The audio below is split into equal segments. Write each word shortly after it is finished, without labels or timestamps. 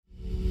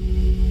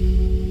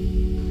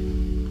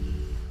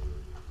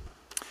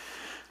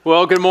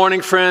Well, good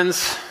morning,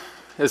 friends.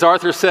 As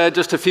Arthur said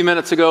just a few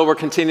minutes ago, we're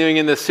continuing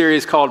in this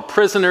series called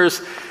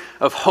Prisoners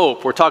of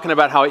Hope. We're talking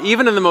about how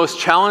even in the most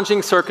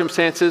challenging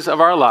circumstances of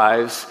our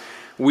lives,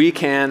 we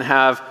can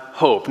have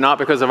hope. Not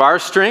because of our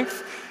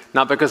strength,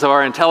 not because of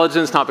our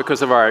intelligence, not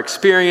because of our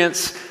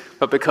experience,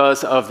 but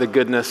because of the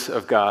goodness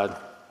of God.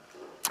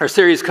 Our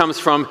series comes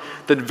from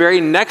the very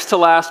next to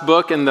last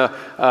book in the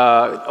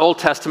Old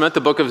Testament,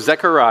 the book of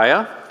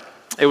Zechariah.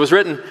 It was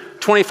written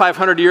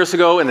 2,500 years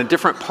ago in a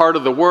different part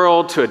of the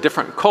world, to a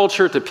different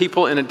culture, to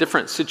people in a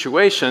different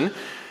situation.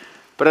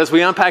 But as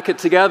we unpack it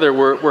together,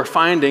 we're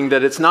finding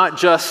that it's not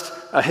just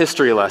a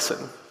history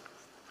lesson.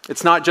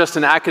 It's not just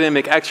an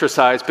academic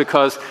exercise,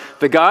 because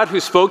the God who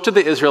spoke to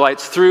the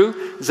Israelites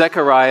through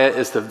Zechariah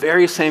is the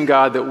very same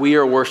God that we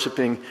are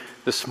worshiping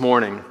this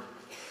morning.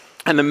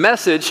 And the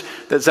message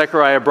that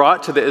Zechariah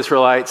brought to the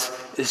Israelites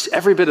is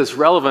every bit as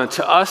relevant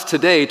to us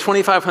today,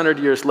 2,500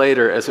 years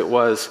later, as it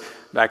was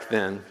back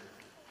then.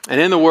 And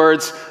in the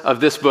words of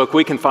this book,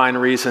 we can find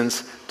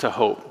reasons to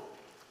hope.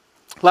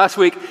 Last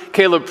week,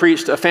 Caleb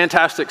preached a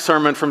fantastic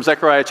sermon from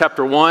Zechariah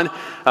chapter 1.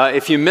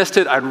 If you missed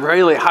it, I'd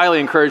really highly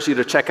encourage you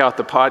to check out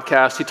the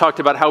podcast. He talked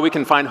about how we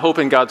can find hope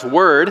in God's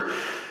Word.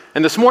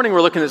 And this morning,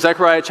 we're looking at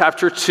Zechariah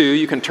chapter 2.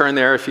 You can turn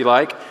there if you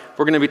like.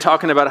 We're going to be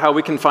talking about how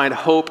we can find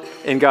hope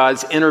in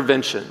God's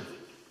intervention.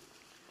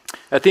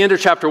 At the end of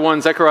chapter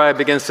 1, Zechariah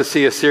begins to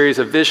see a series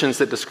of visions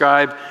that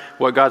describe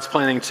what God's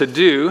planning to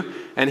do.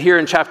 And here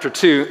in chapter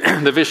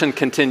 2, the vision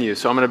continues.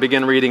 So I'm going to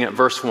begin reading at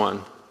verse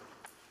 1.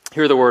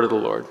 Hear the word of the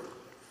Lord.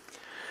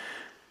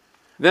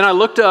 Then I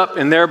looked up,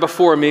 and there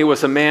before me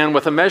was a man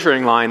with a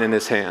measuring line in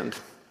his hand.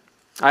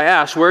 I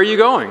asked, "Where are you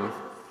going?"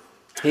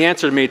 He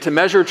answered me, "To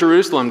measure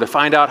Jerusalem, to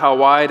find out how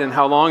wide and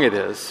how long it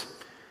is."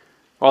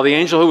 While the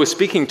angel who was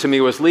speaking to me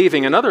was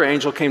leaving, another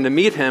angel came to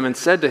meet him and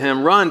said to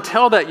him, "Run,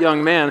 tell that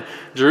young man,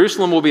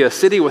 Jerusalem will be a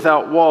city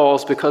without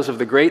walls because of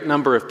the great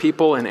number of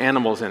people and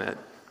animals in it.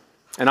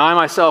 And I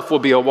myself will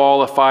be a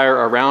wall of fire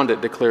around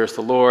it, declares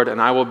the Lord, and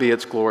I will be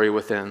its glory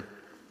within.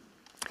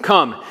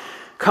 Come,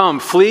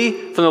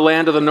 flee from the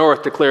land of the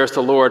north, declares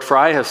the Lord, for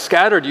I have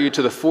scattered you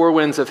to the four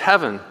winds of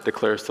heaven,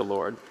 declares the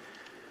Lord.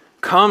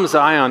 Come,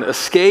 Zion,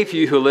 escape,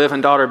 you who live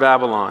in daughter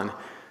Babylon,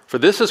 for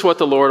this is what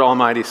the Lord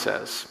Almighty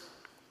says.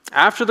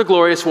 After the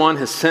glorious one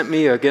has sent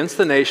me against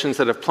the nations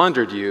that have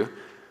plundered you,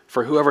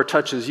 for whoever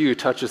touches you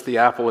touches the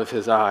apple of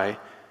his eye,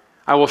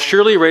 I will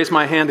surely raise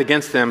my hand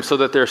against them so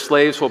that their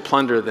slaves will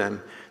plunder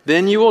them.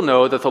 Then you will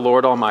know that the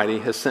Lord Almighty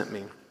has sent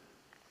me.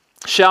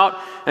 Shout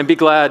and be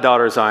glad,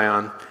 daughter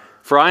Zion,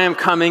 for I am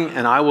coming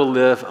and I will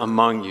live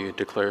among you,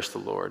 declares the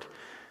Lord.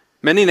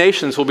 Many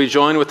nations will be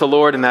joined with the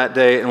Lord in that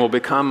day and will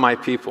become my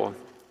people.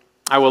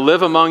 I will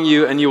live among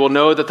you, and you will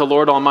know that the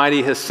Lord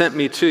Almighty has sent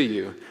me to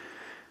you.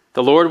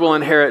 The Lord will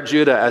inherit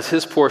Judah as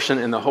his portion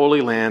in the Holy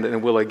Land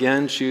and will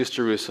again choose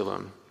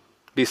Jerusalem.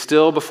 Be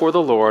still before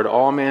the Lord,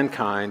 all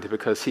mankind,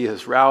 because he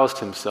has roused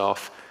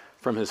himself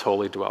from his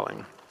holy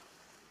dwelling.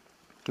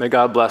 May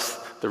God bless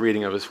the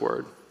reading of his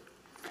word.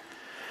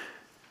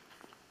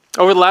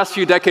 Over the last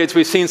few decades,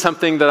 we've seen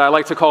something that I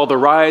like to call the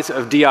rise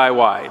of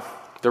DIY.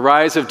 The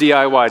rise of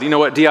DIY. Do you know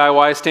what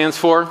DIY stands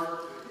for?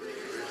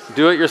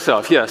 Do it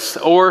yourself, yes.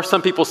 Or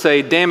some people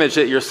say damage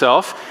it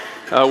yourself,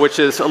 which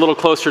is a little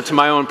closer to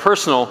my own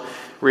personal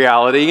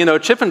reality. You know,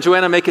 Chip and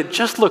Joanna make it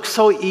just look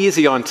so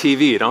easy on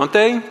TV, don't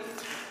they?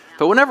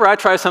 But whenever I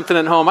try something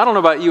at home, I don't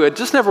know about you, it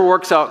just never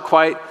works out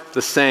quite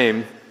the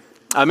same.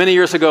 Many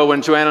years ago,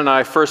 when Joanna and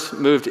I first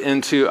moved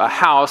into a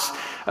house,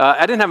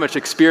 I didn't have much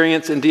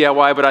experience in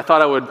DIY, but I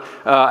thought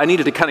I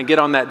needed to kind of get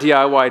on that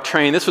DIY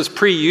train. This was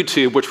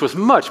pre-YouTube, which was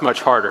much,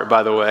 much harder,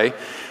 by the way.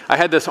 I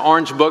had this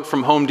orange book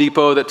from Home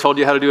Depot that told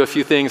you how to do a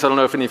few things. I don't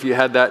know if any of you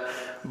had that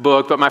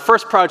book, but my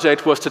first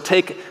project was to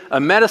take a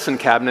medicine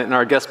cabinet in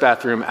our guest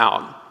bathroom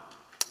out.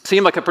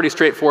 Seemed like a pretty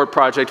straightforward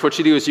project. What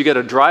you do is you get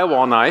a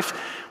drywall knife,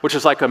 which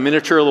is like a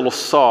miniature little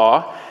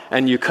saw,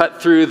 and you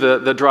cut through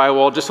the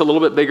drywall just a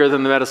little bit bigger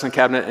than the medicine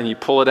cabinet, and you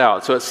pull it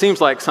out. So it seems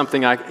like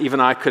something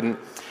even I couldn't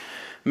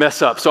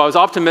mess up. So I was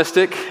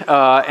optimistic,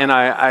 and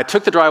I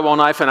took the drywall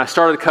knife and I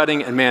started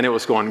cutting, and man, it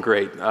was going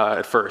great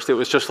at first. It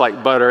was just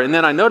like butter. And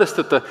then I noticed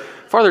that the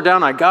farther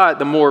down I got,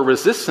 the more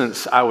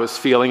resistance I was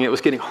feeling. It was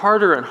getting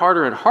harder and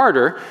harder and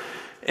harder.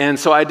 And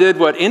so I did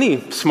what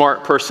any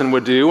smart person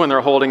would do when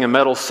they're holding a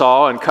metal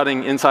saw and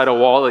cutting inside a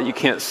wall that you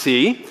can't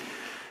see.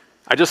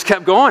 I just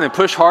kept going and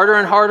pushed harder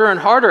and harder and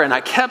harder, and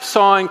I kept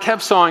sawing,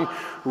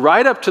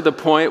 right up to the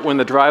point when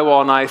the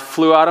drywall knife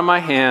flew out of my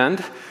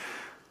hand.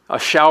 A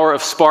shower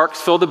of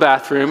sparks filled the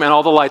bathroom, and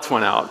all the lights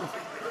went out.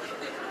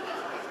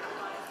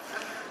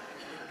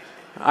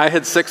 I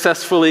had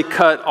successfully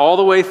cut all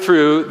the way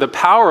through the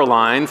power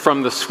line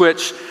from the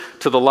switch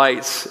to the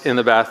lights in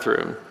the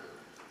bathroom.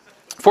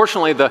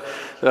 Fortunately, the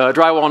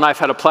drywall knife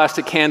had a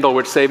plastic handle,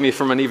 which saved me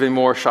from an even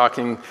more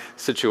shocking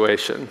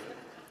situation.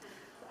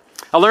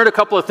 I learned a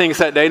couple of things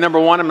that day. Number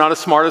one, I'm not as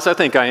smart as I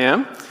think I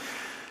am.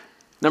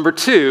 Number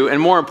two, and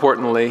more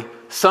importantly,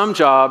 some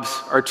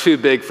jobs are too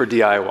big for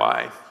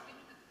DIY.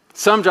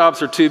 Some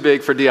jobs are too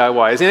big for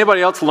DIY. Has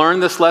anybody else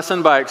learned this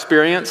lesson by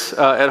experience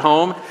at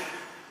home?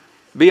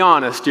 Be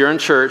honest, you're in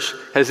church.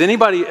 Has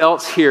anybody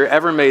else here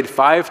ever made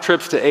 5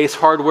 trips to Ace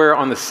Hardware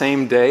on the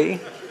same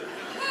day?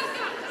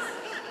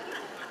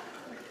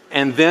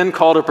 And then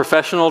called a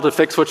professional to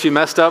fix what you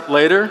messed up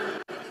later?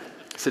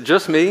 Is it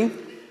just me?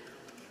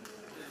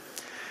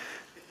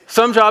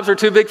 Some jobs are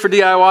too big for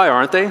DIY,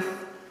 aren't they?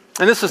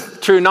 And this is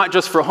true not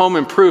just for home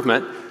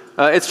improvement.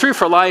 It's true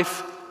for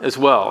life as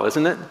well,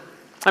 isn't it?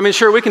 I mean,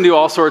 sure, we can do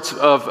all sorts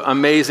of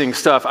amazing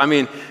stuff. I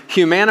mean,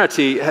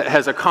 humanity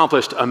has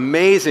accomplished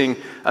amazing,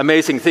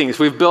 amazing things.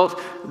 We've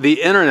built the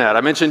internet.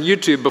 I mentioned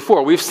YouTube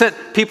before. We've sent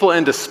people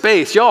into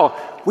space. Y'all,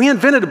 we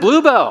invented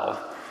Bluebell.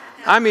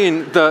 I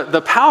mean,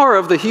 the power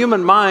of the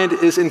human mind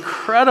is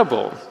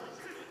incredible.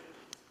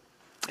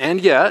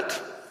 And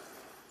yet,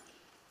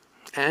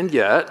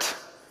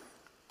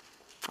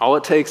 all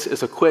it takes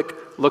is a quick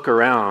look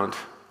around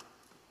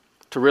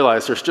to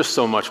realize there's just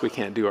so much we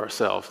can't do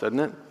ourselves, doesn't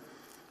it?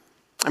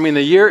 I mean,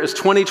 the year is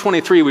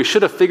 2023. We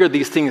should have figured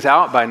these things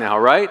out by now,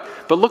 right?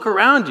 But look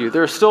around you.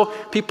 There are still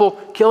people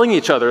killing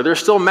each other. There's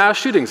still mass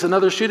shootings.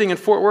 Another shooting in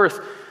Fort Worth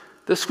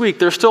this week.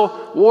 There's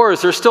still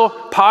wars. There's still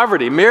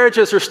poverty.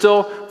 Marriages are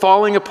still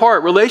falling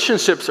apart.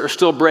 Relationships are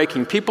still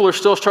breaking. People are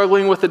still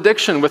struggling with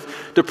addiction,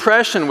 with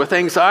depression, with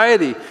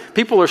anxiety.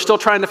 People are still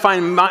trying to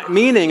find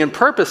meaning and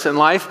purpose in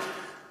life.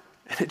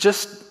 And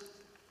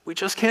we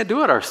just can't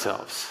do it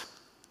ourselves.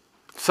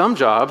 Some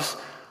jobs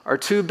are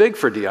too big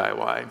for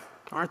DIY,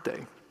 aren't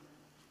they?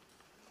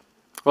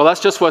 Well,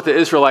 that's just what the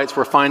Israelites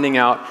were finding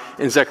out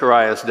in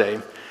Zechariah's day.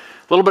 A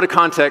little bit of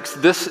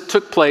context. This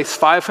took place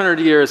 500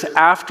 years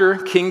after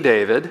King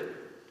David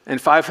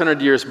and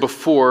 500 years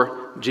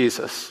before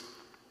Jesus.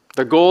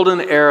 The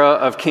golden era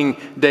of King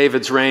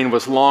David's reign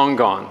was long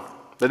gone.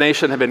 The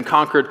nation had been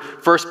conquered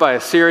first by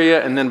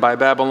Assyria and then by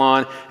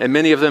Babylon, and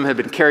many of them had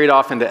been carried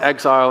off into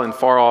exile in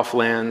far-off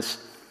lands.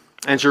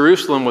 And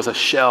Jerusalem was a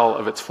shell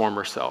of its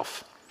former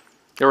self.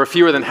 There were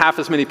fewer than half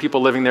as many people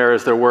living there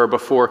as there were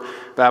before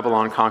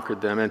Babylon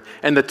conquered them.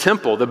 And the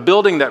temple, the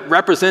building that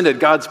represented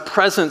God's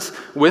presence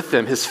with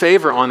them, his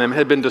favor on them,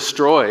 had been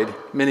destroyed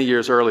many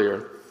years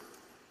earlier.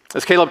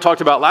 As Caleb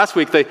talked about last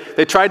week,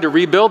 they tried to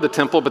rebuild the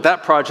temple, but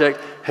that project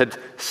had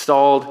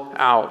stalled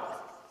out.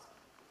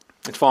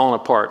 It's fallen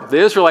apart. The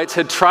Israelites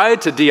had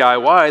tried to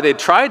DIY. They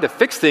tried to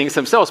fix things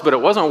themselves, but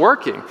it wasn't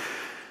working.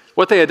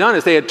 What they had done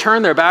is they had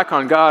turned their back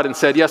on God and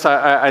said, yes,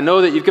 I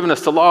know that you've given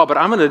us the law, but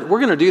we're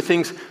going to do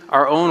things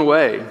our own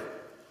way.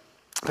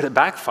 But it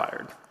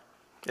backfired.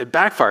 It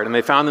backfired, and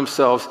they found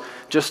themselves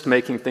just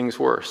making things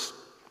worse.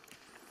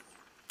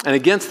 And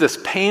against this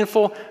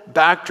painful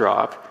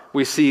backdrop,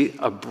 we see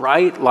a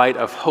bright light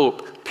of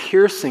hope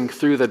piercing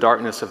through the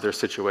darkness of their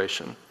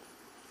situation.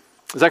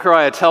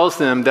 Zechariah tells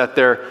them that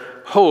their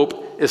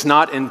hope is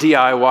not in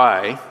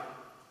DIY.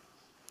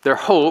 Their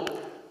hope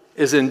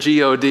is in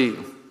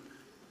God.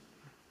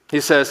 He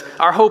says,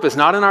 our hope is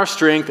not in our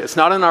strength, it's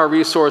not in our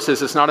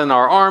resources, it's not in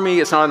our army,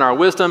 it's not in our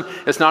wisdom,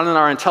 it's not in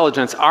our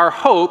intelligence. Our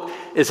hope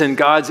is in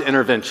God's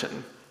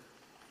intervention.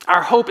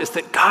 Our hope is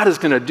that God is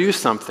going to do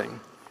something.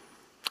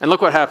 And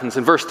look what happens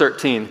in verse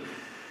 13.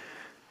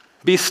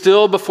 Be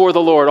still before the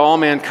Lord, all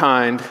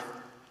mankind,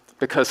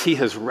 because he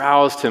has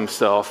roused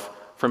himself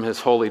from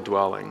his holy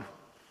dwelling.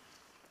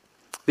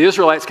 The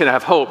Israelites can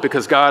have hope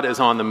because God is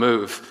on the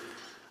move.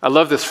 I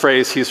love this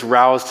phrase, he's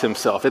roused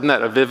himself. Isn't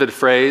that a vivid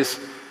phrase?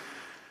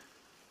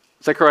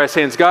 Zechariah is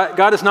saying,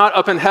 God is not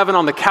up in heaven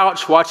on the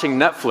couch watching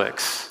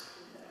Netflix.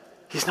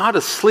 He's not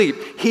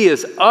asleep. He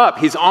is up.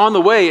 He's on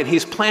the way, and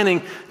he's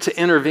planning to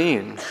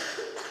intervene.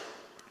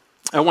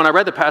 And when I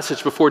read the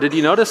passage before, did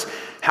you notice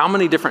how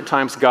many different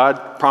times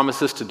God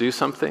promises to do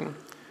something?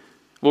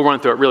 We'll run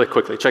through it really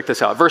quickly. Check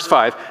this out. Verse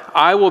 5,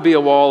 I will be a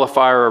wall of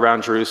fire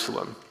around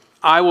Jerusalem.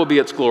 I will be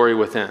its glory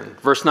within.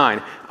 Verse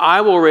 9, I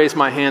will raise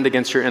my hand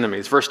against your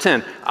enemies. Verse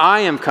 10,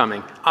 I am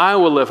coming. I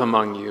will live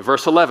among you.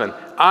 Verse 11,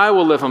 I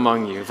will live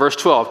among you. Verse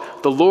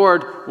 12, the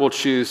Lord will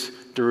choose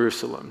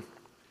Jerusalem.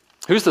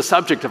 Who's the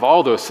subject of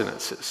all those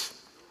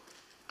sentences?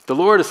 The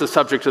Lord is the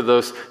subject of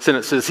those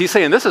sentences. He's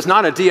saying this is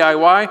not a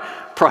DIY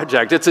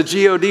project. It's a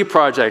God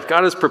project.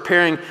 God is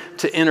preparing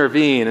to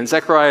intervene. And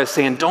Zechariah is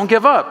saying, don't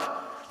give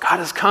up. God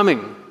is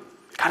coming.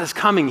 God is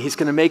coming. He's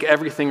going to make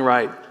everything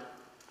right.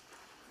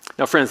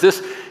 Now, friends,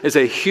 this is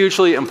a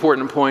hugely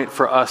important point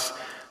for us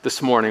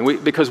this morning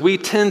because we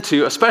tend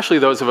to, especially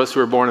those of us who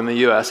are born in the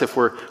U.S., if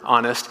we're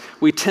honest,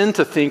 we tend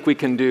to think we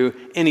can do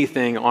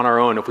anything on our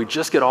own if we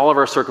just get all of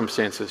our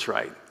circumstances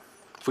right,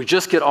 if we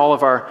just get all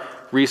of our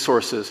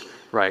resources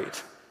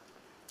right.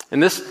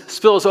 And this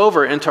spills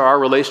over into our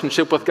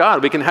relationship with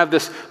God. We can have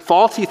this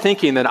faulty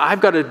thinking that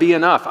I've got to be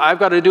enough, I've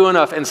got to do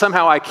enough, and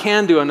somehow I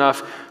can do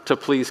enough to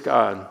please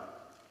God.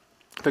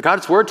 But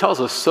God's word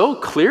tells us so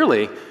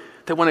clearly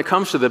that when it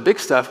comes to the big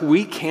stuff,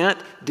 we can't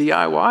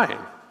DIY.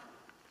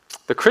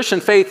 The Christian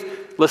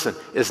faith, listen,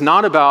 is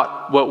not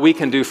about what we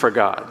can do for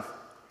God.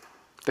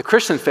 The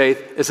Christian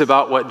faith is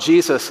about what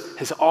Jesus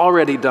has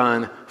already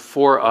done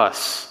for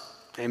us.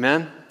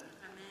 Amen? Amen.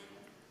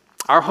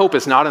 Our hope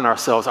is not in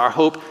ourselves. Our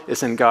hope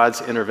is in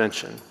God's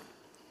intervention.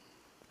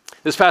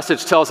 This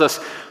passage tells us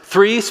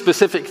 3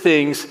 specific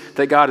things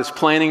that God is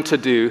planning to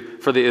do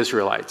for the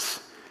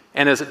Israelites.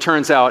 And as it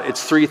turns out,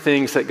 it's 3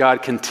 things that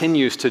God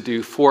continues to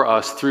do for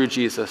us through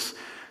Jesus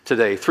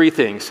today. 3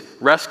 things: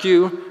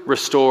 rescue,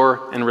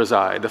 restore, and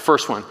reside. The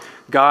first one,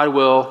 God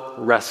will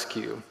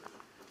rescue.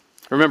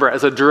 Remember,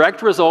 as a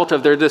direct result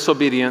of their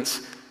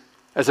disobedience,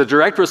 as a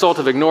direct result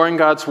of ignoring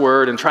God's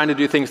word and trying to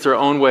do things their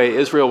own way,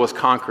 Israel was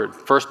conquered,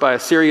 first by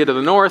Assyria to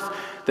the north,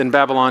 then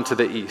Babylon to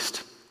the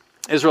east.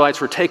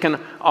 Israelites were taken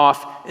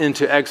off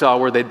into exile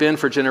where they'd been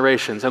for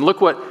generations. And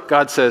look what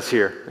God says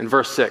here in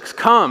verse 6.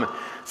 Come,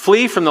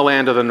 flee from the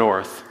land of the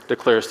north,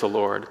 declares the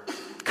Lord.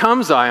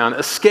 Come, Zion,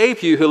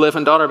 escape you who live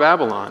in daughter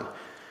Babylon.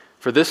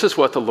 For this is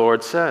what the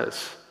Lord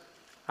says.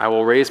 I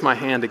will raise my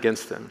hand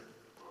against them.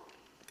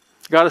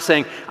 God is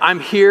saying, I'm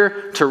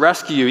here to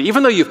rescue you.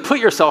 Even though you've put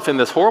yourself in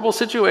this horrible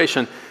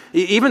situation,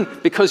 even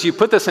because you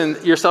put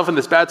yourself in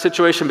this bad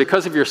situation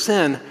because of your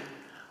sin,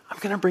 I'm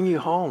going to bring you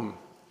home.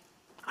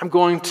 I'm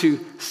going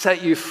to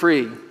set you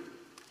free.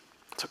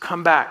 So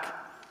come back.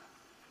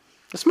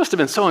 This must have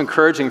been so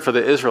encouraging for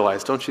the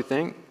Israelites, don't you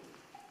think?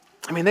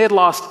 I mean, they had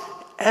lost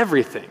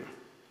everything.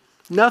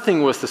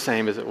 Nothing was the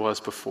same as it was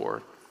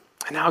before.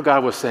 And now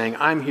God was saying,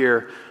 I'm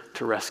here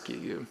to rescue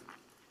you.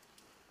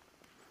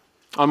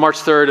 On March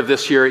 3rd of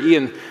this year,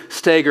 Ian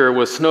Steger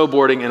was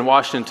snowboarding in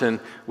Washington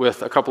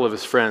with a couple of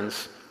his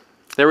friends.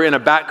 They were in a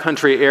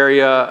backcountry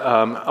area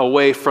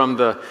away from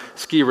the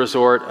ski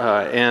resort,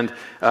 and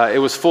it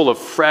was full of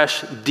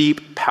fresh,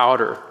 deep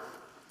powder.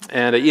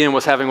 And Ian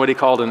was having what he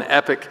called an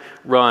epic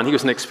run. He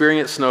was an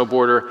experienced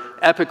snowboarder.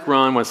 Epic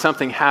run. When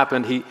something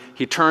happened,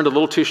 he turned a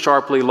little too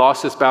sharply,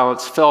 lost his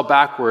balance, fell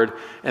backward,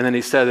 and then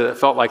he said that it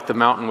felt like the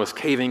mountain was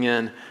caving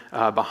in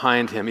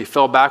behind him. He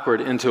fell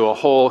backward into a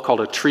hole called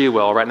a tree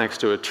well right next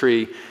to a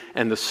tree,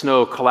 and the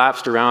snow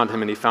collapsed around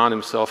him, and he found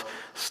himself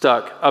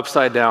stuck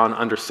upside down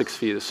under 6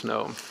 feet of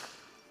snow.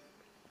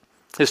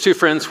 His 2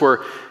 friends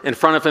were in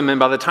front of him, and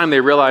by the time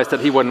they realized that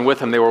he wasn't with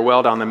them, they were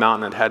well down the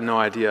mountain and had no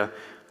idea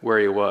where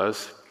he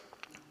was.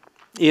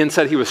 Ian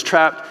said he was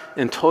trapped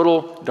in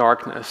total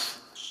darkness.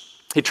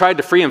 He tried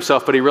to free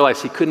himself, but he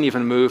realized he couldn't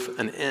even move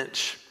an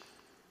inch.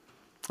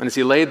 And as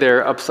he laid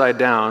there upside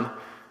down,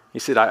 he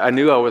said, I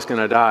knew I was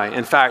going to die.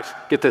 In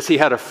fact, get this, he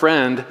had a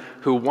friend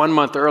who 1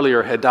 month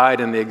earlier had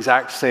died in the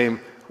exact same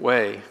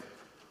way.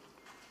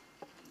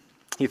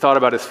 He thought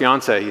about his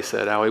fiancée, he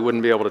said, how he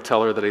wouldn't be able to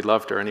tell her that he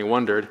loved her, and he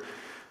wondered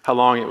how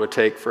long it would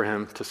take for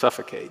him to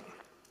suffocate.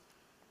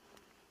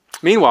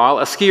 Meanwhile,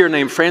 a skier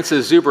named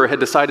Francis Zuber had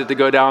decided to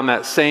go down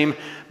that same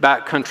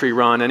backcountry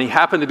run, and he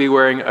happened to be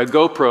wearing a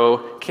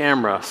GoPro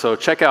camera. So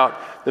check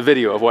out the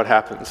video of what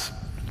happens.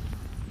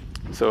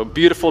 So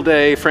beautiful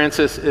day,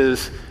 Francis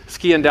is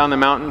skiing down the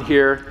mountain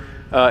here.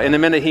 In a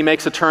minute, he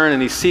makes a turn,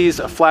 and he sees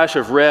a flash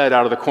of red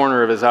out of the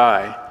corner of his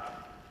eye.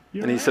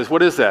 And he says,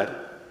 what is that?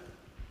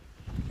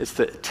 It's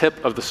the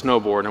tip of the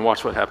snowboard, and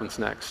watch what happens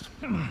next.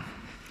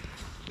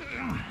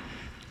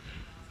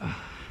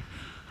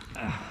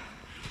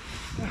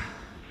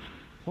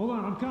 Hold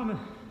on, I'm coming.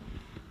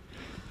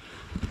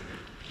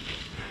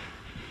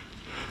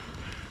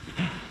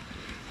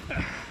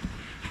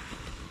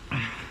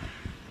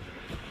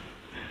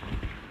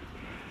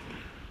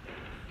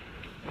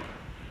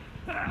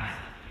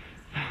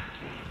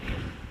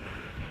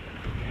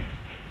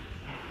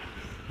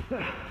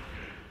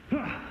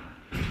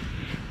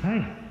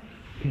 Hey,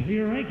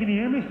 you all right? Can you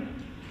hear me?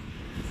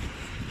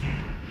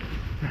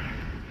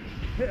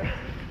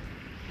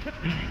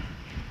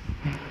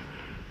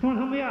 Come on,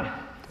 help me out.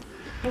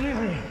 Help me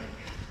out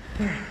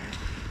here.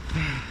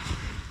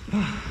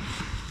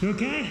 You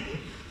okay?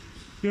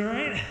 You all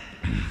right?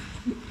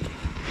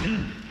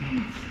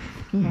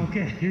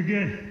 Okay, you're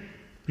good.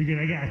 You're good,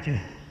 I got you.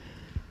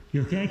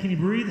 You okay? Can you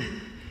breathe?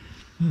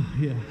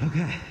 Yeah.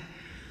 Okay.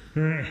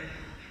 All right.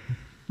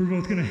 We're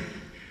both gonna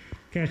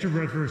catch your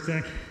breath for a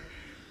sec.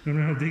 I'm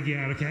gonna help dig you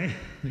out, okay?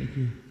 Thank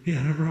you.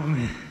 Yeah, no problem,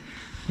 man.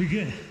 You're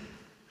good.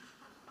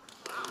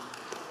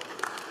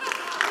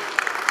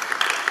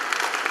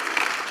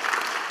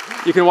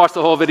 You can watch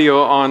the whole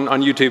video on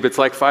YouTube. It's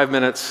like 5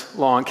 minutes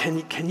long.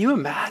 Can you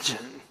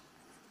imagine?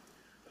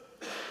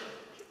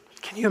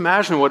 Can you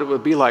imagine what it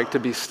would be like to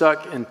be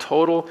stuck in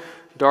total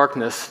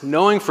darkness,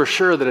 knowing for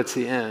sure that it's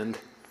the end,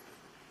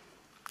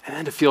 and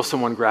then to feel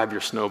someone grab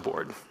your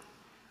snowboard?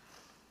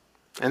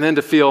 And then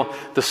to feel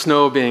the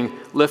snow being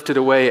lifted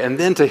away, and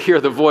then to hear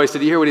the voice.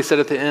 Did you hear what he said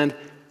at the end?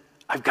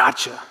 I've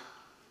got you.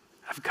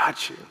 I've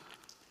got you.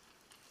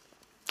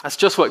 That's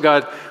just what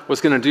God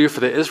was going to do for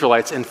the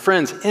Israelites. And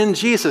friends, in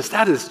Jesus,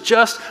 that is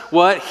just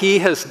what he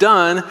has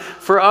done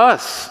for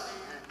us.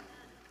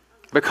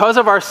 Because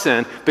of our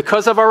sin,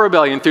 because of our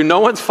rebellion, through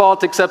no one's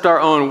fault except our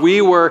own,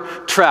 we were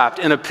trapped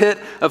in a pit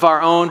of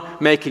our own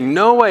making,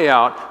 no way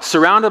out,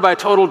 surrounded by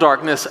total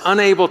darkness,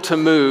 unable to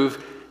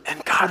move,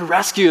 and God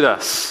rescued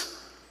us.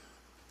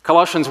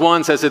 Colossians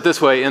 1 says it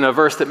this way in a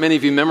verse that many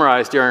of you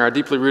memorized during our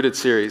Deeply Rooted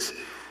series.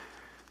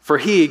 For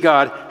he,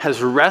 God,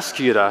 has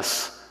rescued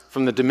us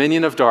from the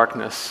dominion of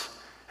darkness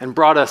and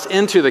brought us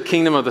into the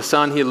kingdom of the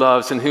Son he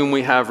loves, in whom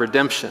we have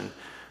redemption,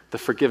 the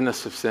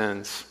forgiveness of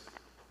sins.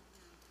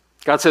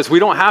 God says we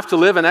don't have to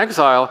live in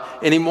exile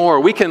anymore.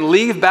 We can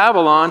leave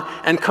Babylon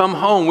and come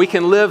home. We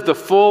can live the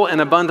full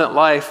and abundant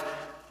life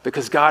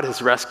because God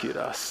has rescued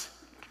us.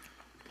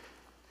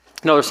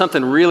 No, there's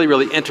something really,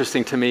 really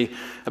interesting to me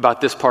about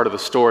this part of the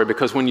story,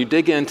 because when you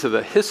dig into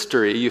the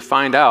history, you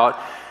find out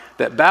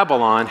that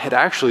Babylon had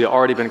actually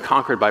already been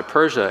conquered by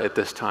Persia at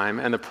this time,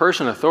 and the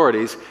Persian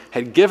authorities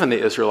had given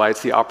the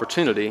Israelites the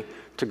opportunity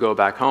to go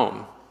back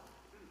home.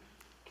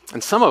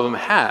 And some of them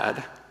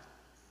had,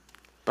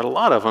 but a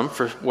lot of them,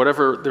 for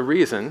whatever the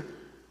reason,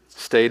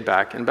 stayed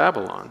back in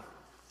Babylon.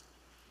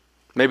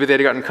 Maybe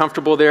they'd gotten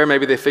comfortable there.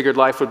 Maybe they figured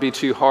life would be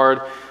too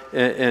hard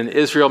in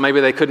Israel.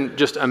 Maybe they couldn't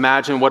just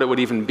imagine what it would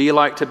even be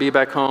like to be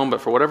back home. But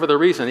for whatever the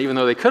reason, even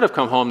though they could have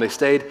come home, they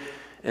stayed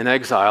in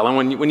exile.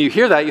 And when you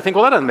hear that, you think,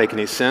 well, that doesn't make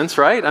any sense,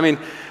 right? I mean,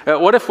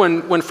 what if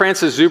when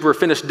Francis Zuber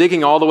finished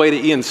digging all the way to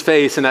Ian's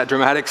face in that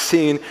dramatic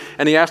scene,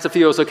 and he asked if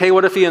he was okay,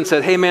 what if Ian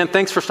said, hey, man,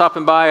 thanks for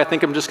stopping by. I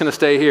think I'm just going to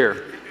stay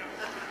here.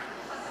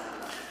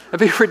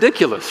 That'd be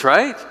ridiculous,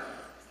 right?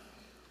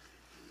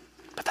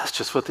 But that's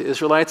just what the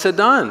Israelites had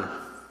done.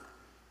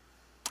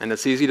 And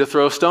it's easy to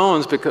throw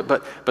stones,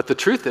 but the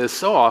truth is,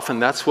 so often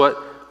that's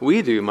what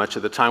we do much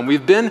of the time.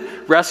 We've been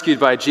rescued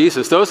by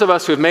Jesus. Those of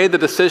us who have made the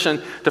decision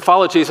to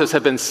follow Jesus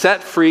have been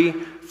set free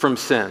from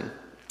sin.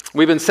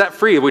 We've been set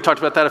free. We talked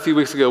about that a few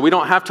weeks ago. We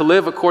don't have to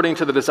live according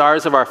to the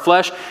desires of our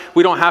flesh.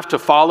 We don't have to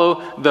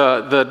follow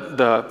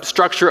the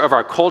structure of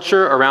our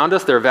culture around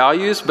us, their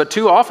values. But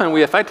too often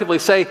we effectively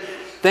say,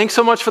 thanks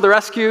so much for the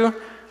rescue,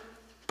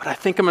 but I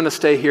think I'm going to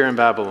stay here in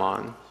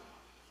Babylon.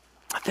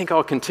 I think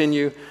I'll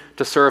continue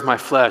to serve my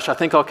flesh. I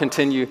think I'll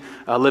continue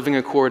living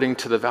according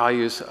to the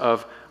values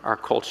of our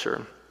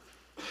culture.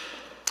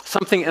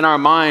 Something in our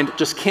mind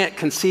just can't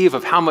conceive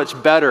of how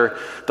much better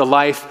the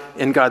life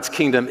in God's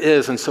kingdom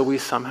is, and so we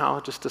somehow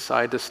just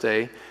decide to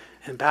stay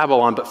in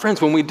Babylon. But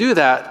friends, when we do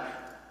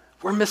that,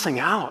 we're missing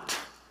out.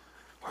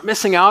 We're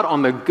missing out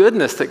on the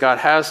goodness that God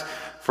has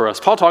for us.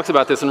 Paul talks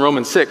about this in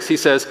Romans 6. He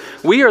says,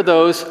 we are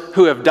those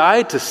who have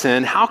died to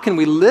sin. How can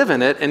we live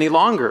in it any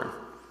longer?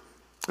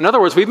 In other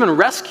words, we've been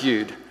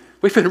rescued.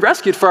 We've been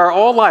rescued for our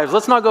old lives.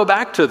 Let's not go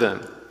back to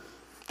them.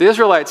 The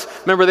Israelites,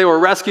 remember, they were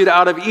rescued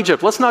out of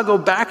Egypt. Let's not go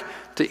back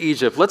to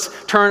Egypt. Let's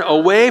turn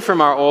away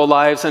from our old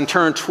lives and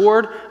turn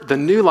toward the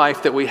new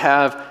life that we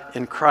have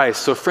in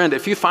Christ. So friend,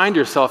 if you find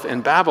yourself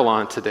in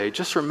Babylon today,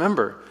 just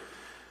remember,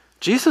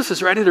 Jesus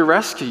is ready to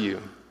rescue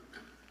you.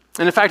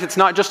 And in fact, it's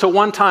not just a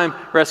one-time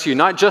rescue,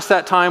 not just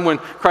that time when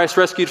Christ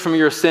rescued from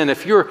your sin.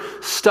 If you're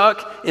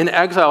stuck in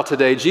exile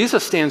today,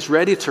 Jesus stands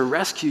ready to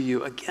rescue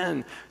you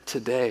again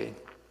today.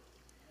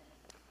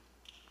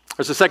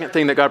 There's a second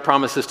thing that God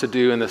promises to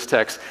do in this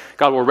text.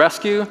 God will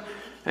rescue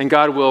and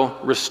God will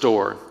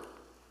restore.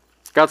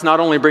 God's not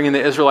only bringing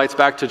the Israelites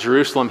back to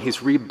Jerusalem,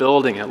 he's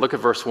rebuilding it. Look at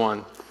verse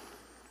 1.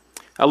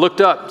 I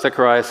looked up,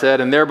 Zechariah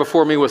said, and there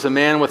before me was a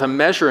man with a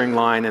measuring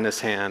line in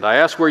his hand. I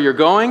asked, where you're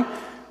going?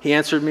 He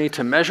answered me,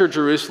 to measure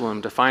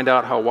Jerusalem, to find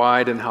out how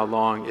wide and how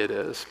long it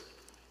is.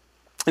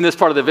 In this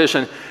part of the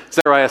vision,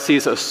 Zechariah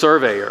sees a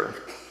surveyor,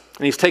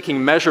 and he's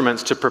taking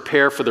measurements to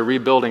prepare for the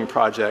rebuilding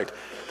project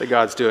that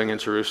God's doing in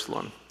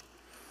Jerusalem.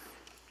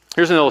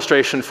 Here's an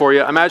illustration for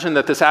you. Imagine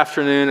that this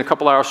afternoon, a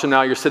couple hours from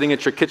now, you're sitting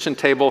at your kitchen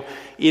table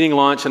eating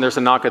lunch, and there's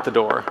a knock at the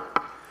door.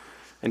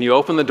 And you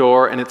open the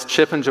door, and it's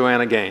Chip and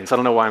Joanna Gaines. I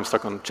don't know why I'm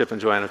stuck on Chip and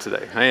Joanna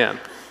today. I am.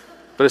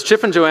 But it's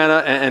Chip and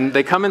Joanna, and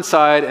they come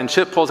inside, and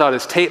Chip pulls out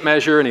his tape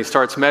measure, and he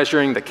starts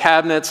measuring the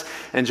cabinets,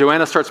 and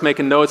Joanna starts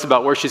making notes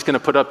about where she's going to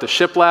put up the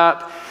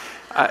shiplap.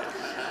 I'm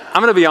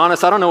going to be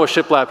honest, I don't know what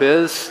shiplap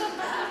is,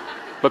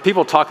 but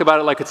people talk about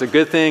it like it's a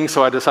good thing,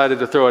 so I decided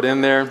to throw it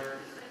in there.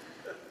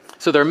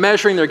 So they're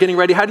measuring, they're getting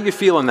ready. How do you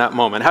feel in that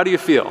moment? How do you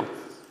feel?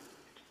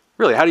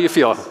 Really, how do you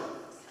feel?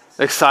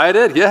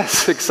 Excited?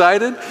 Yes,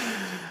 excited.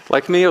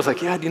 Like me, I was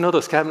like, yeah, do you know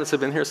those cabinets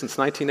have been here since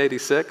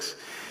 1986?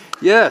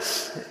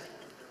 Yes.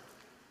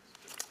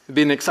 It'd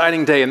be an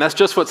exciting day, and that's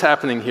just what's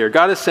happening here.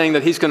 God is saying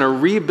that he's going to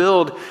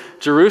rebuild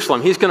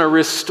Jerusalem. He's going to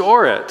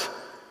restore it.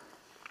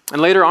 And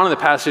later on in the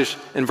passage,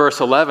 in verse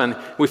 11,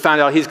 we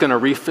find out he's going to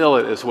refill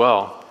it as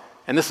well.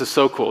 And this is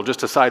so cool,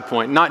 just a side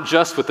point, not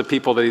just with the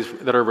people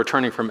that are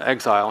returning from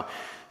exile.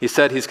 He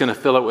said he's going to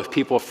fill it with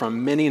people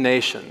from many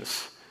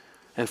nations.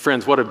 And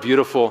friends, what a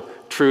beautiful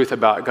truth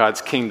about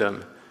God's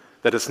kingdom,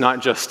 that it's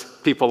not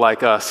just people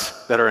like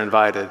us that are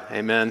invited.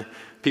 Amen.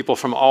 People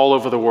from all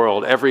over the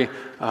world,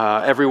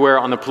 everywhere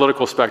on the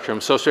political spectrum,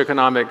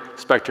 socioeconomic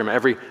spectrum,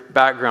 every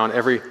background,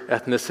 every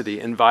ethnicity,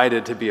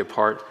 invited to be a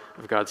part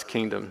of God's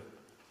kingdom.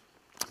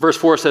 Verse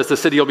 4 says the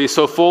city will be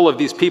so full of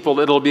these people,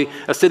 it'll be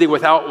a city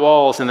without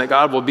walls, and that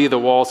God will be the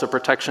walls of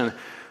protection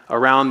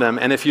around them.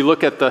 And if you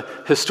look at the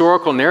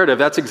historical narrative,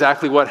 that's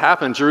exactly what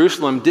happened.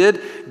 Jerusalem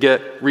did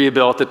get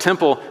rebuilt. The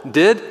temple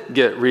did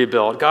get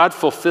rebuilt. God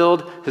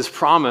fulfilled his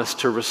promise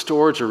to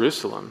restore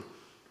Jerusalem.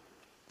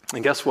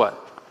 And guess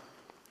what?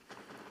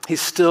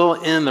 He's still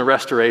in the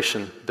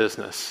restoration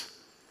business.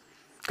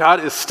 God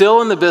is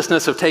still in the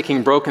business of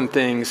taking broken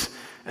things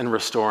and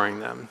restoring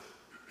them,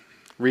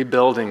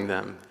 rebuilding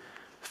them.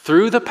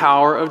 Through the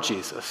power of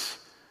Jesus,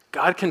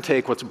 God can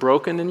take what's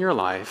broken in your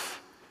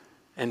life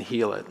and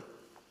heal it.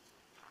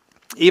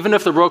 Even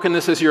if the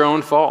brokenness is your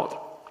own fault.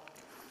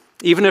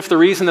 Even if the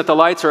reason that the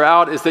lights are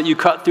out is that you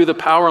cut through the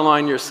power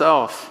line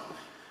yourself.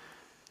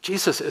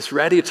 Jesus is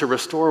ready to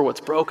restore what's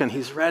broken.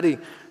 He's ready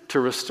to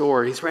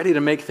restore. He's ready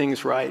to make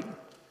things right.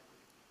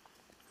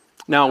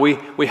 Now, we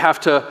have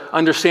to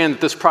understand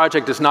that this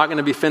project is not going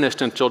to be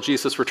finished until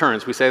Jesus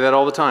returns. We say that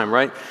all the time,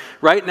 right?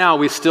 Right now,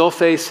 we still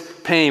face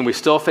pain. We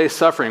still face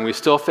suffering. We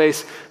still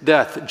face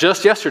death.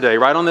 Just yesterday,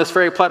 right on this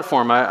very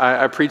platform,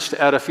 I preached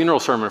at a funeral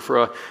sermon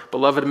for a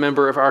beloved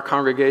member of our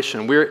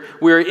congregation.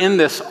 We're in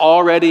this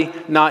already,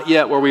 not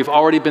yet, where we've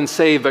already been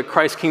saved, but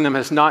Christ's kingdom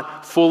has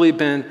not fully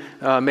been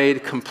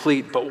made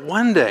complete. But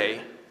one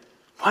day,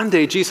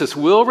 Jesus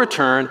will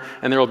return,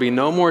 and there will be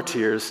no more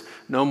tears,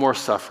 no more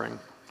suffering.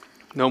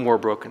 No more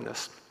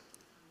brokenness.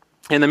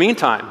 In the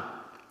meantime,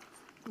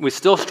 we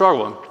still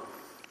struggle,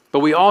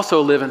 but we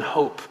also live in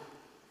hope.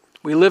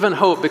 We live in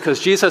hope because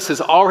Jesus has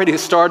already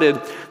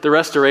started the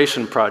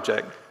restoration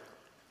project.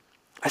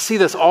 I see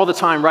this all the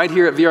time right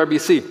here at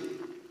VRBC.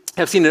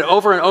 I've seen it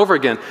over and over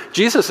again.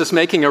 Jesus is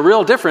making a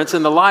real difference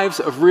in the lives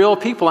of real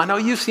people. I know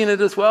you've seen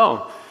it as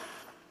well.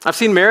 I've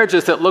seen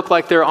marriages that look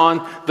like they're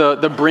on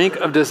the brink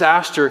of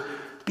disaster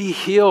be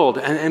healed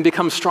and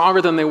become stronger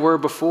than they were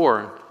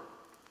before.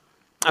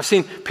 I've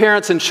seen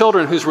parents and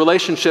children whose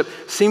relationship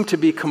seemed to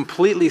be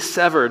completely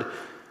severed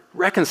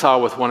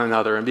reconcile with one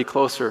another and be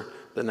closer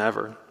than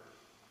ever.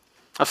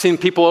 I've seen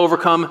people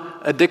overcome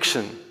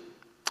addiction.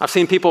 I've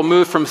seen people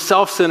move from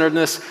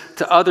self-centeredness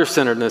to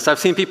other-centeredness. I've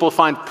seen people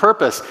find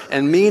purpose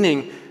and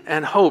meaning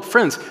and hope.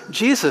 Friends,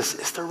 Jesus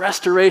is the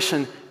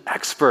restoration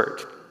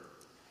expert.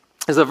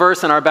 As a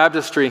verse in our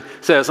baptistry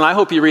says, and I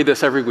hope you read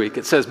this every week,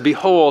 it says,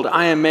 "Behold,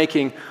 I am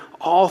making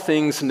all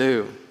things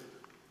new."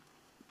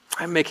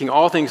 I'm making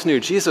all things new.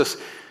 Jesus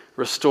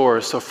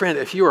restores. So friend,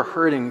 if you are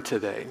hurting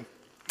today,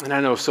 and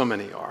I know so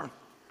many are,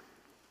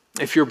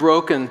 if you're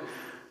broken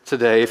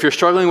today, if you're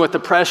struggling with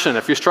depression,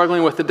 if you're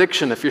struggling with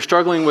addiction, if you're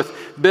struggling with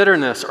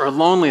bitterness or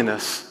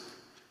loneliness,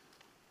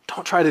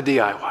 don't try to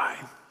DIY.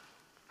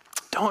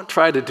 Don't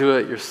try to do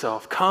it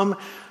yourself. Come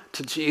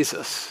to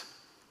Jesus.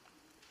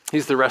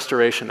 He's the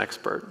restoration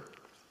expert.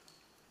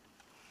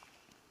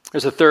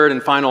 There's a third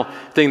and final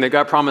thing that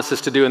God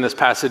promises to do in this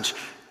passage,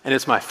 and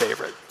it's my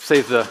favorite.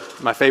 Save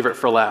my favorite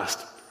for last.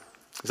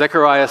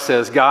 Zechariah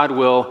says, God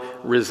will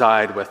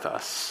reside with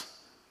us.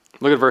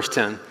 Look at verse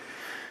 10.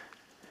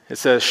 It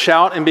says,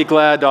 "Shout and be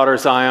glad, daughter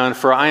Zion,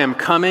 for I am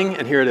coming,"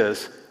 and here it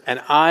is,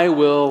 "and I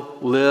will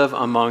live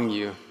among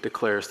you,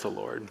 declares the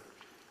Lord."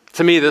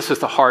 To me, this is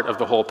the heart of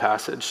the whole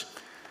passage.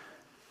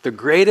 The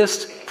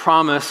greatest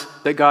promise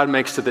that God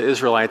makes to the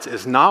Israelites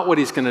is not what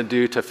he's going to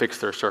do to fix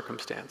their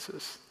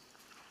circumstances.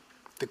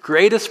 The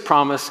greatest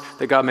promise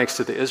that God makes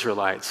to the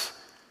Israelites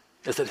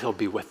is that he'll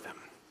be with them,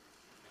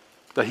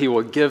 that he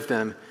will give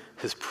them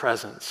his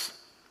presence.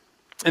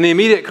 In the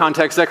immediate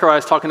context, Zechariah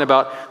is talking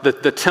about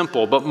the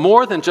temple, but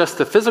more than just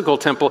the physical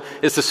temple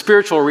is the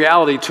spiritual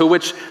reality to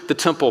which the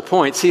temple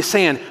points. He's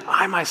saying,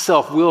 I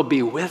myself will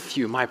be with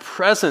you. My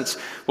presence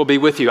will be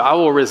with you. I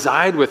will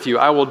reside with you.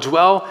 I will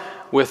dwell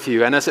with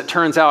you. And as it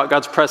turns out,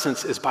 God's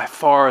presence is by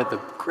far the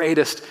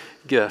greatest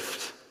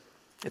gift.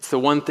 It's the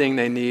one thing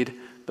they need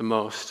the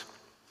most.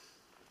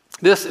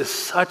 This is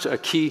such a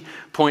key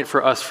point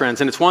for us, friends,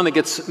 and it's one that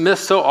gets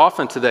missed so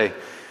often today.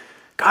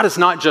 God is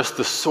not just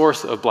the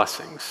source of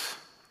blessings.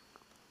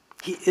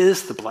 He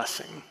is the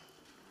blessing.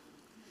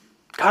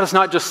 God is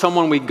not just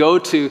someone we go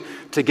to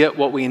get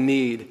what we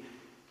need.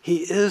 He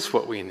is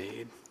what we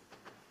need.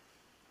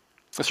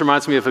 This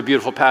reminds me of a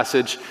beautiful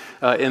passage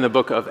in the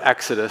book of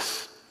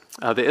Exodus.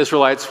 The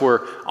Israelites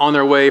were on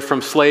their way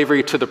from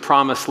slavery to the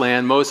promised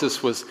land.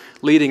 Moses was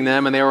leading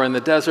them, and they were in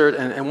the desert.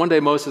 And one day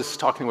Moses is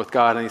talking with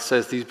God, and he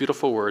says these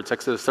beautiful words,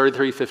 Exodus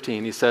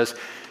 33:15. He says,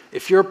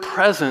 "If your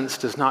presence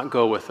does not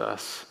go with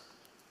us,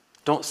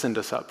 don't send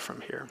us up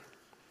from here."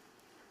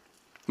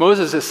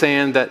 Moses is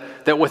saying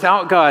that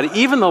without God,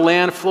 even the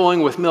land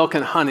flowing with milk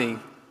and honey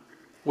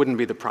wouldn't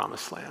be the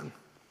promised land.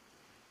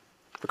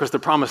 Because the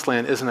promised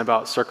land isn't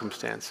about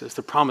circumstances.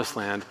 The promised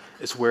land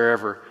is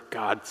wherever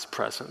God's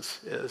presence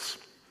is.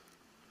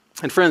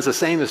 And friends, the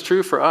same is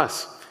true for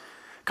us.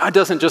 God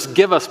doesn't just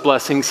give us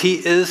blessings.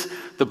 He is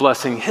the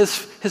blessing.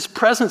 His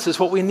presence is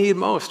what we need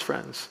most,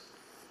 friends.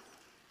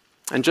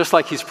 And just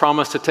like he's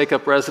promised to take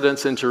up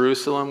residence in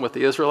Jerusalem with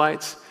the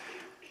Israelites,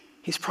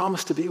 he's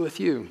promised to be with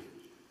you.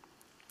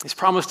 He's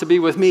promised to be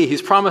with me.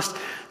 He's promised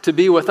to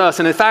be with us.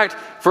 And in fact,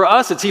 for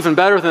us, it's even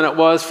better than it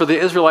was for the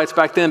Israelites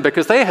back then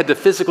because they had to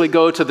physically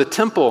go to the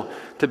temple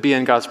to be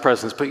in God's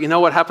presence. But you know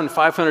what happened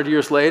 500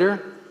 years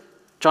later?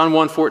 John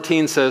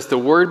 1:14 says, "The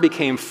Word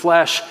became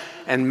flesh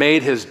and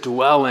made his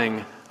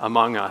dwelling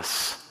among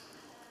us."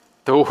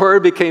 The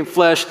Word became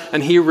flesh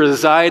and he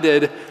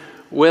resided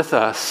with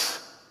us.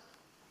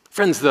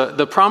 Friends,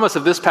 the promise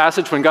of this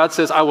passage when God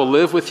says, "I will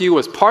live with you,"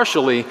 was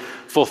partially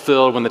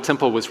fulfilled when the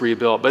temple was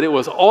rebuilt, but it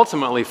was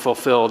ultimately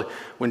fulfilled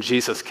when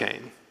Jesus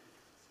came.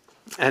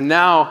 And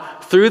now,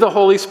 through the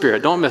Holy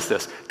Spirit, don't miss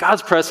this,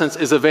 God's presence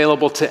is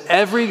available to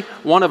every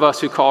one of us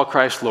who call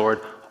Christ Lord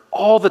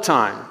all the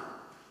time.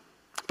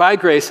 By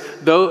grace,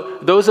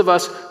 those of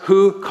us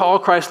who call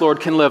Christ Lord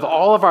can live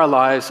all of our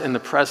lives in the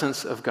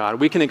presence of God.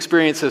 We can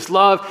experience His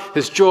love,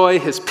 His joy,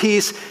 His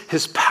peace,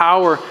 His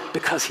power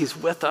because He's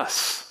with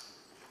us.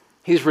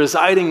 He's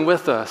residing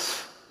with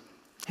us.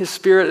 His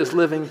Spirit is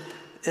living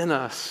in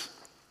us.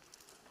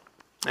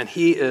 And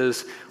He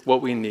is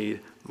what we need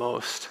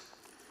most.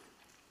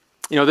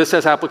 You know, this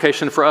has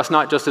application for us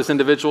not just as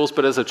individuals,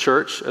 but as a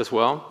church as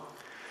well.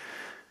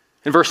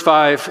 In verse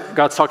 5,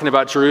 God's talking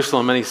about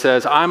Jerusalem, and He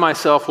says, I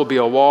myself will be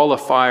a wall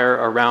of fire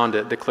around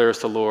it, declares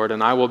the Lord,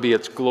 and I will be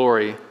its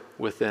glory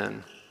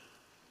within.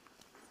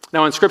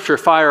 Now in Scripture,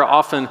 fire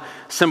often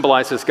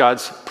symbolizes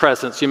God's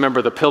presence. You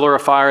remember the pillar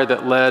of fire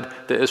that led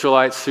the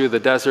Israelites through the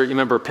desert. You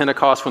remember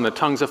Pentecost when the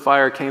tongues of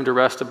fire came to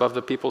rest above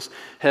the people's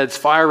heads.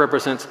 Fire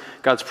represents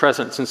God's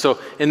presence. And so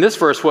in this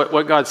verse, what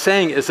God's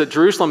saying is that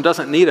Jerusalem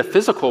doesn't need a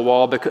physical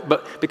wall,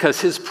 but because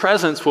His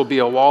presence will be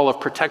a wall of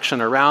protection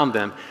around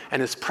them,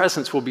 and His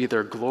presence will be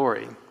their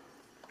glory.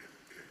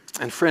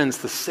 And friends,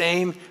 the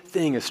same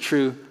thing is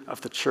true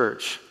of the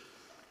church.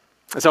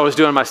 As I was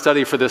doing my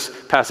study for this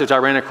passage, I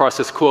ran across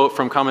this quote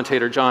from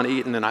commentator John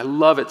Eaton, and I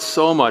love it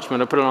so much. I'm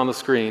going to put it on the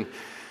screen.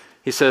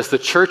 He says, the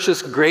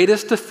church's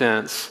greatest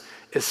defense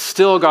is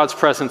still God's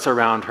presence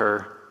around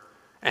her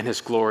and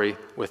His glory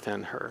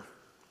within her.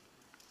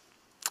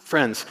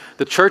 Friends,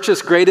 the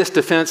church's greatest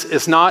defense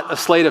is not a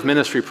slate of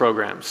ministry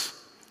programs.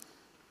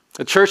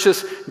 The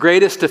church's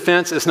greatest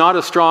defense is not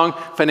a strong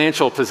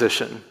financial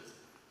position.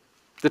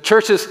 The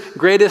church's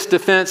greatest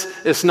defense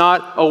is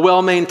not a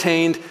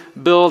well-maintained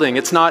building.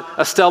 It's not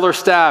a stellar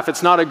staff.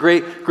 It's not a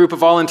great group of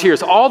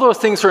volunteers. All those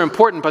things are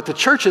important, but the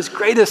church's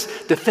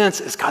greatest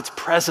defense is God's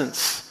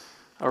presence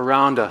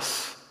around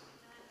us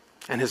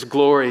and His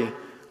glory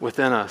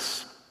within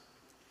us.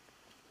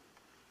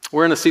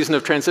 We're in a season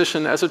of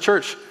transition as a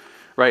church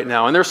right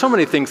now, and there are so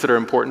many things that are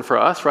important for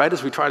us, right,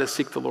 as we try to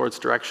seek the Lord's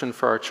direction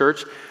for our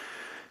church.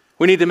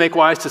 We need to make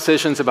wise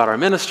decisions about our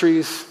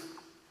ministries.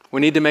 We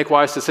need to make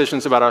wise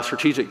decisions about our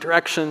strategic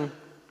direction.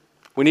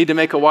 We need to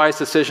make a wise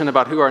decision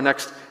about who our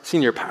next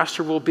senior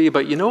pastor will be.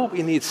 But you know what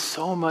we need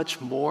so much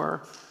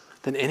more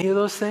than any of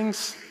those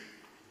things?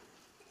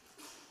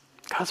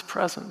 God's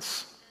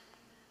presence.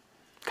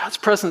 God's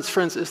presence,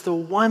 friends, is the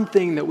one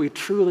thing that we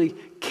truly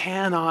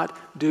cannot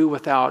do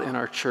without in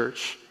our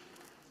church.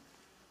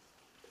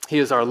 He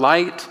is our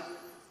light,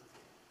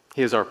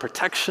 He is our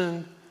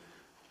protection,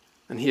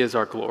 and He is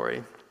our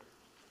glory.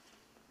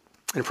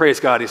 And praise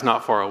God, He's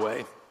not far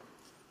away.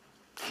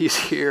 He's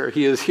here.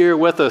 He is here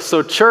with us.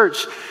 So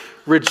church,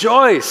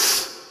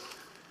 rejoice.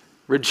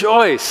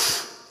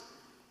 Rejoice.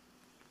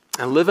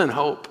 And live in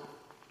hope.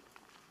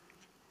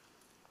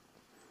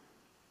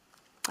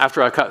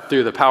 After I cut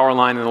through the power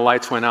line and the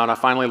lights went out, I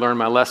finally learned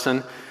my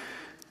lesson.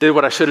 Did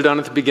what I should have done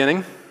at the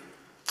beginning.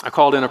 I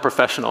called in a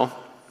professional.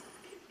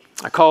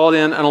 I called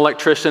in an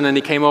electrician, and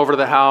he came over to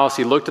the house.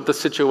 He looked at the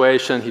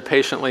situation. He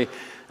patiently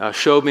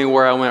showed me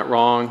where I went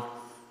wrong.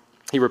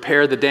 He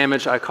repaired the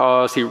damage I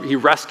caused. He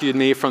rescued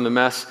me from the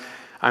mess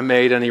I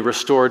made, and He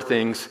restored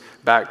things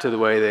back to the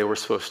way they were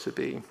supposed to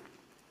be.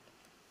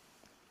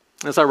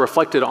 As I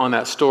reflected on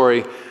that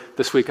story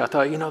this week, I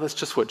thought, that's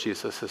just what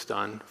Jesus has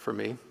done for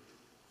me.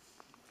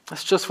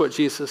 That's just what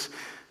Jesus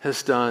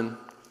has done.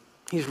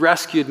 He's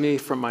rescued me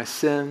from my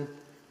sin.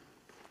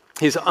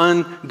 He's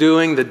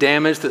undoing the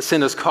damage that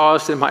sin has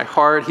caused in my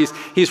heart.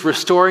 He's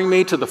restoring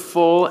me to the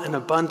full and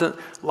abundant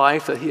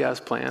life that He has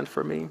planned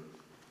for me.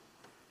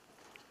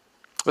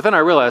 But then I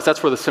realized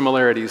that's where the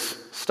similarities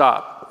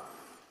stop.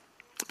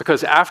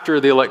 Because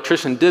after the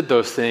electrician did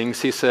those things,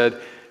 he said,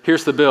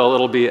 here's the bill,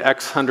 it'll be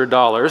X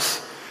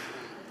 $100.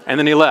 And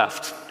then he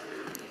left.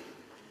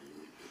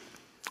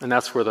 And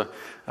that's where the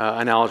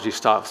analogy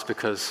stops,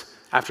 because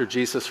after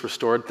Jesus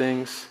restored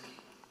things,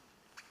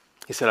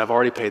 He said, I've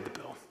already paid the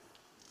bill.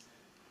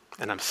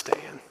 And I'm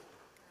staying.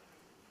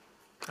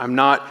 I'm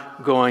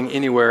not going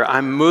anywhere.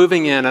 I'm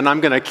moving in, and I'm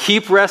going to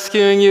keep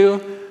rescuing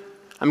you.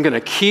 I'm going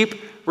to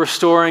keep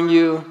restoring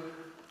you.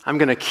 I'm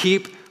going to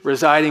keep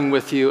residing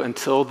with you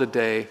until the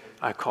day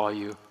I call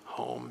you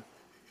home.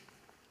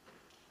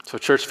 So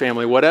church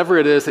family, whatever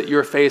it is that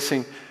you're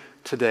facing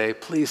today,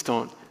 please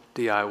don't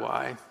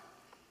DIY.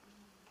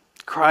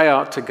 Cry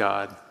out to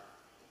God.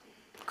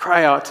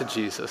 Cry out to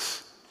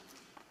Jesus.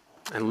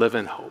 And live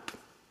in hope.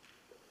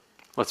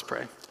 Let's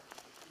pray.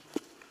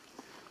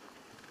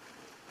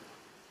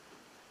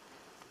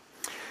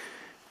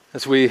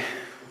 As we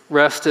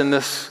rest in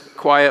this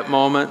quiet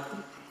moment,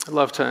 I'd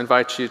love to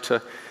invite you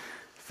to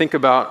think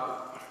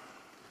about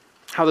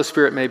how the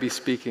Spirit may be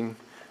speaking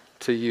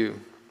to you.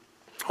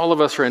 All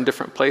of us are in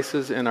different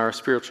places in our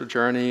spiritual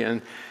journey,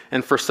 and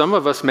for some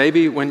of us,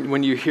 maybe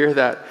when you hear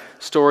that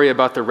story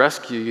about the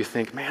rescue, you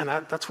think, man,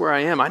 that's where I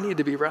am. I need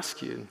to be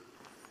rescued.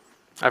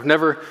 I've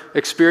never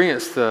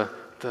experienced the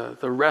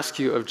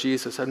rescue of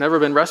Jesus. I've never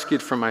been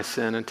rescued from my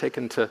sin and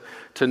taken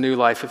to new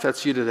life. If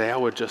that's you today, I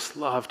would just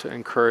love to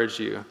encourage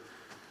you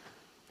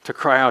to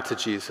cry out to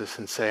Jesus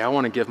and say, I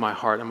want to give my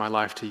heart and my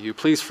life to you.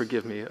 Please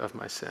forgive me of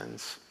my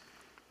sins.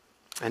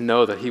 And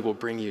know that he will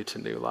bring you to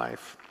new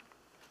life.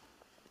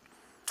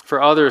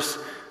 For others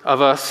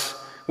of us,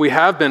 we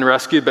have been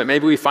rescued, but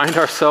maybe we find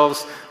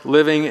ourselves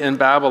living in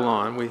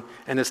Babylon.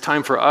 And it's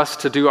time for us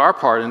to do our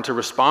part and to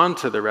respond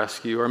to the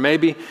rescue. Or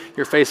maybe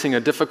you're facing a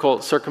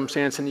difficult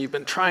circumstance and you've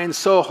been trying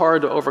so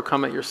hard to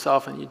overcome it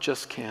yourself and you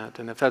just can't.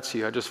 And if that's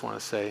you, I just want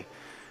to say,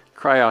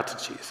 cry out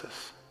to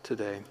Jesus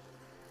today.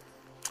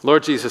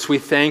 Lord Jesus, we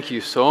thank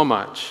you so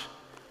much.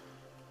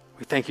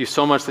 We thank you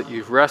so much that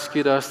you've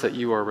rescued us, that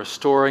you are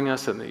restoring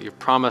us, and that you've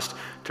promised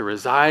to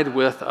reside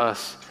with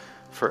us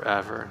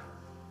forever.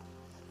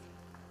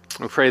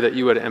 We pray that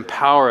you would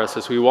empower us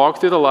as we walk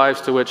through the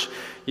lives to which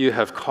you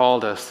have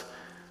called us,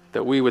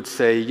 that we would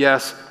say,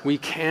 yes, we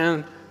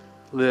can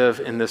live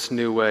in this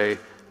new way,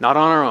 not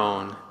on our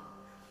own,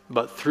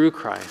 but through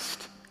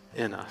Christ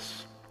in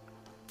us.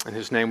 In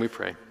whose name we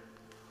pray.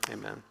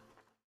 Amen.